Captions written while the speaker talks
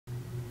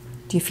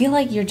Do you feel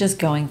like you're just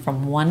going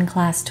from one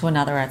class to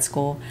another at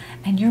school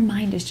and your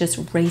mind is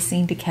just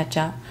racing to catch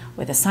up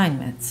with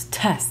assignments,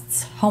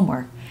 tests,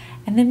 homework,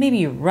 and then maybe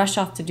you rush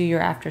off to do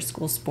your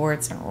after-school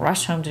sports and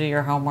rush home to do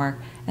your homework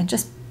and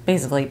just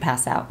basically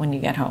pass out when you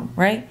get home,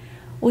 right?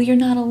 Well, you're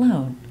not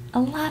alone. A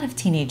lot of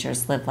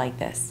teenagers live like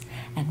this,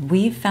 and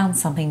we've found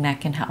something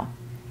that can help.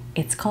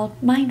 It's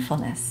called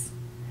mindfulness.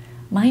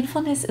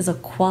 Mindfulness is a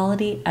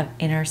quality of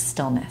inner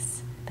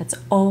stillness that's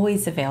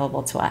always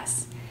available to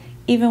us,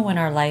 even when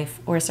our life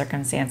or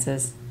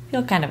circumstances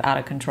feel kind of out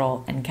of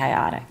control and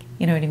chaotic.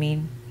 You know what I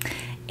mean?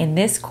 In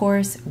this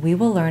course, we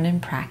will learn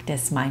and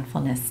practice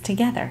mindfulness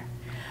together.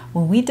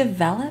 When we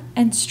develop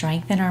and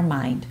strengthen our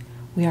mind,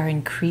 we are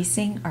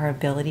increasing our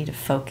ability to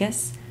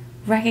focus,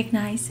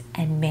 recognize,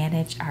 and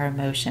manage our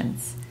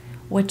emotions,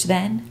 which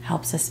then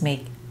helps us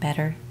make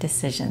better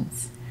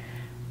decisions.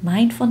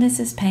 Mindfulness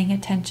is paying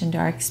attention to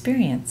our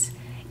experience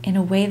in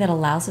a way that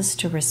allows us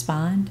to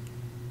respond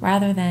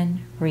rather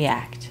than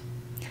react.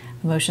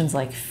 Emotions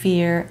like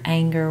fear,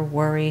 anger,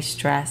 worry,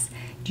 stress,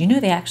 do you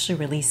know they actually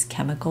release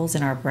chemicals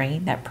in our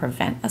brain that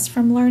prevent us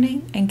from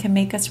learning and can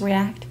make us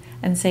react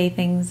and say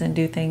things and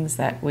do things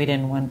that we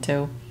didn't want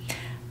to?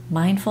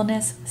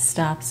 Mindfulness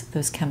stops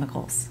those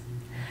chemicals.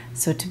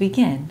 So to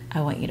begin,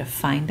 I want you to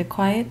find a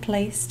quiet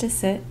place to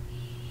sit,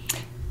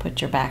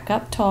 put your back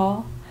up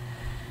tall,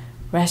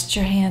 rest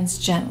your hands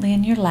gently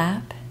in your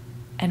lap,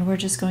 and we're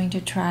just going to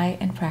try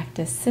and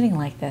practice sitting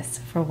like this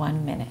for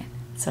 1 minute.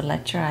 So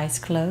let your eyes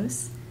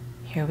close.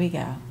 Here we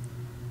go.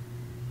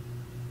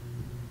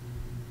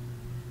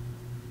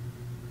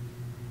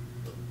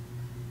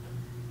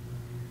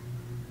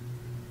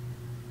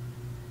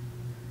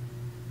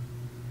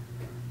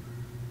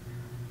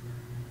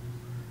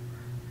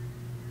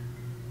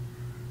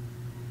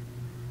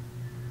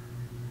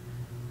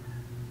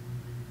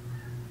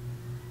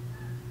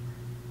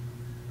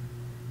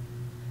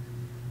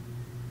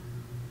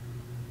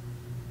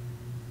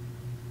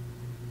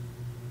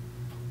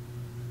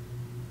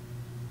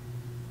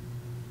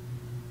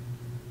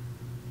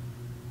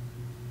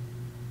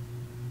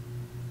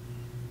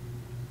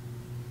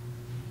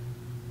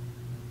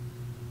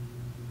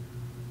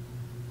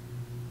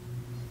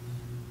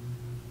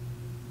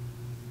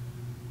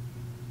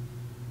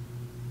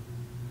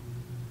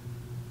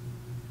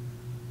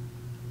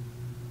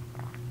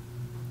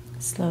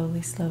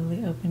 Slowly,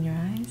 slowly open your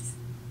eyes.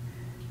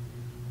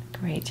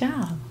 Great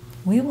job.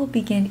 We will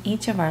begin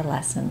each of our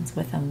lessons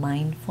with a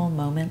mindful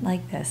moment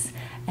like this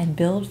and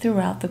build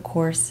throughout the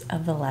course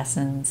of the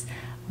lessons.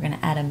 We're going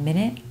to add a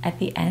minute at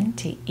the end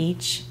to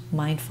each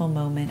mindful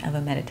moment of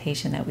a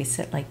meditation that we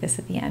sit like this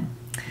at the end.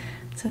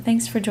 So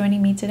thanks for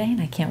joining me today,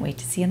 and I can't wait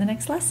to see you in the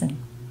next lesson.